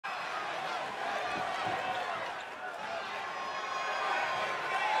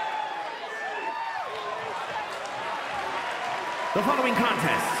The following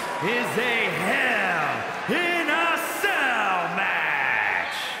contest is a Hell in a Cell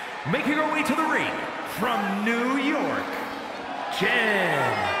match. Making her way to the ring from New York, Jen.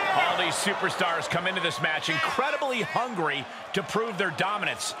 All these superstars come into this match incredibly hungry to prove their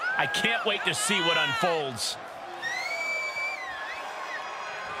dominance. I can't wait to see what unfolds.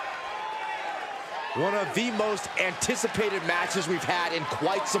 One of the most anticipated matches we've had in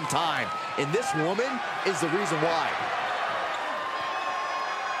quite some time. And this woman is the reason why.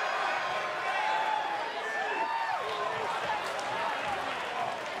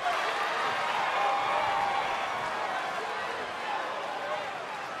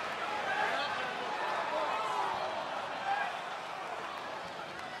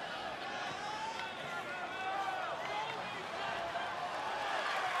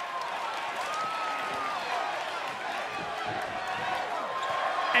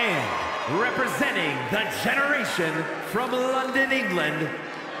 And representing the generation from London, England,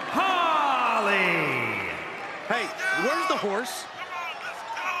 Holley. Hey, where's the horse?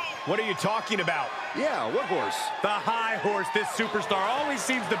 What are you talking about? Yeah, what horse? The high horse this superstar always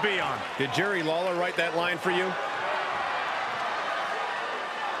seems to be on. Did Jerry Lawler write that line for you?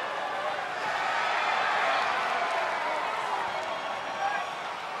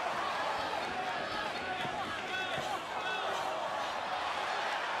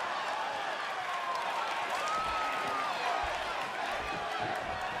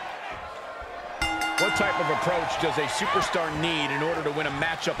 What type of approach does a superstar need in order to win a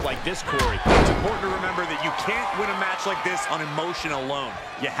matchup like this, Corey? It's important to remember that you can't win a match like this on emotion alone.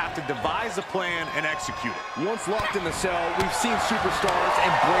 You have to devise a plan and execute it. Once locked in the cell, we've seen superstars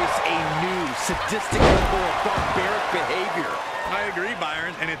embrace a new, sadistic level of barbaric behavior. I agree,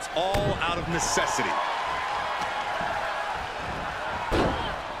 Byron, and it's all out of necessity.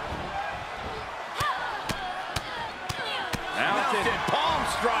 Mounted palm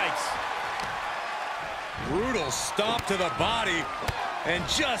strikes. Brutal stomp to the body, and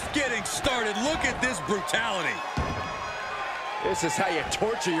just getting started. Look at this brutality. This is how you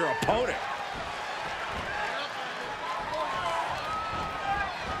torture your opponent.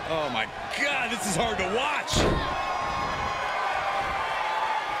 Oh my God, this is hard to watch.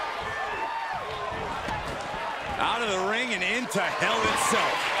 Out of the ring and into hell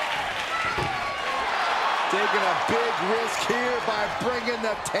itself. Taking a big risk here by bringing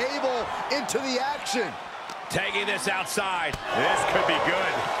the table into the action. Taking this outside. This could be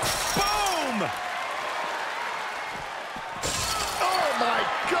good. Boom! Oh my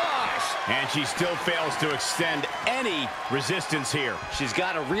gosh! And she still fails to extend any resistance here. She's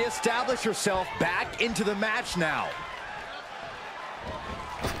got to reestablish herself back into the match now.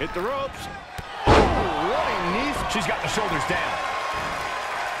 Hit the ropes. Oh, what a knee. She's got the shoulders down.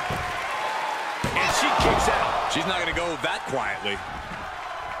 And she kicks out. She's not going to go that quietly.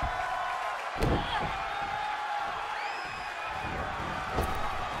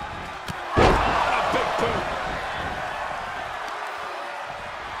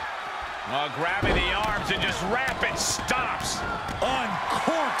 Grabbing the arms and just rapid stops.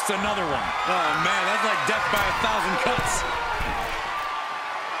 Uncorks another one. Oh, man, that's like death by 1,000 cuts.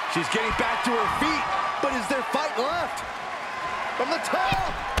 She's getting back to her feet, but is there fight left? From the top!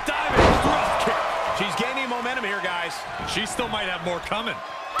 Diving thrust kick. She's gaining momentum here, guys. She still might have more coming.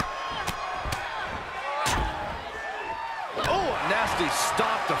 Oh, a nasty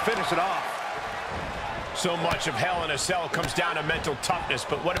stop to finish it off. So much of Hell in a Cell comes down to mental toughness,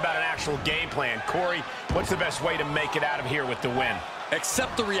 but what about an actual game plan? Corey, what's the best way to make it out of here with the win?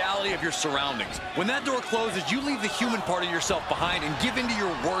 Accept the reality of your surroundings. When that door closes, you leave the human part of yourself behind and give in to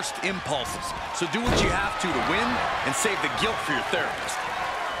your worst impulses. So do what you have to win and save the guilt for your therapist.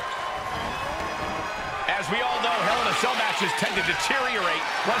 As we all know, Hell in a Cell matches tend to deteriorate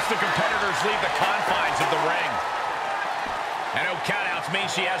once the competitors leave the confines of the ring. And no countouts mean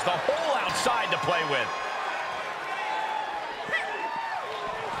she has the whole outside to play with.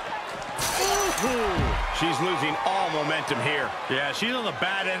 She's losing all momentum here. Yeah, she's on the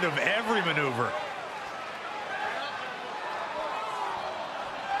bad end of every maneuver.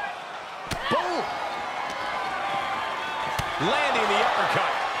 Boom! Landing the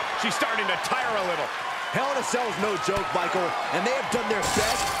uppercut. She's starting to tire a little. Hell in a Cell is no joke, Michael, and they have done their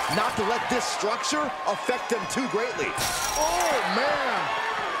best not to let this structure affect them too greatly. Oh, man!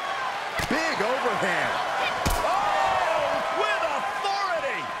 Big overhand. Oh, with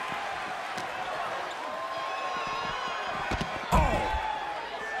authority! Oh!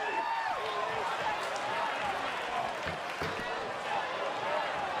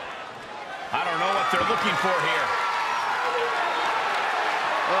 I don't know what they're looking for here.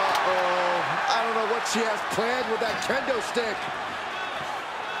 Uh-oh. I don't know what she has planned with that kendo stick.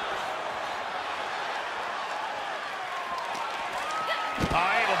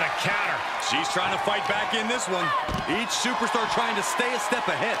 Able to counter. She's trying to fight back in this one. Each superstar trying to stay a step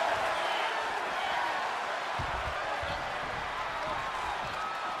ahead.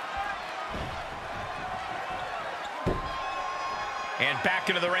 And back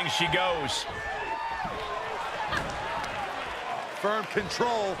into the ring she goes. Firm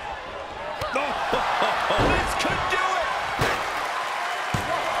control. This could do it!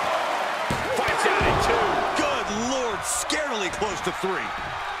 Fights out in 2. Good Lord, scarily close to 3.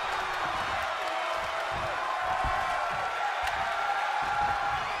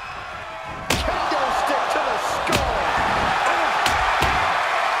 Kendo stick to the skull.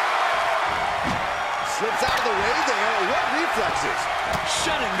 Slips out of the way there. What reflexes?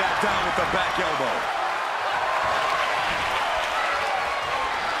 Shutting that down with the back elbow.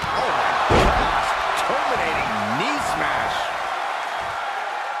 Oh my gosh. Terminating knee smash.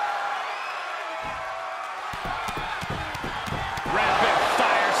 Rapid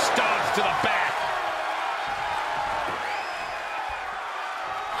fire stomps to the back.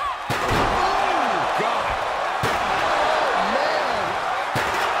 Oh, God. Oh, man.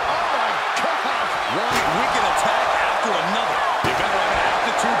 Oh, my gosh. One wicked attack after another. You better have an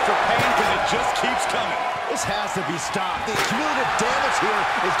aptitude for pain because it just keeps coming. This has to be stopped. The cumulative damage here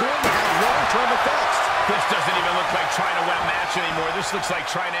is going to have long-term effects. This doesn't even look like trying to win a match anymore. This looks like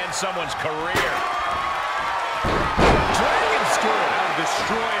trying to end someone's career. Dragon screw. That'll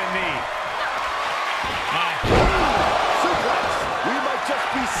destroy a knee. Suplex. We might just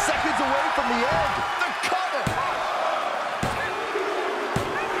be seconds away from the end. The cover.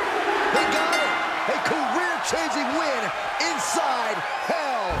 They got it. A career-changing win inside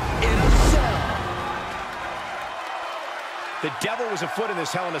Hell in a Cell. The devil was afoot in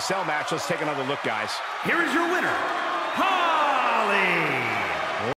this Hell in a Cell match. Let's take another look, guys. Here is your winner,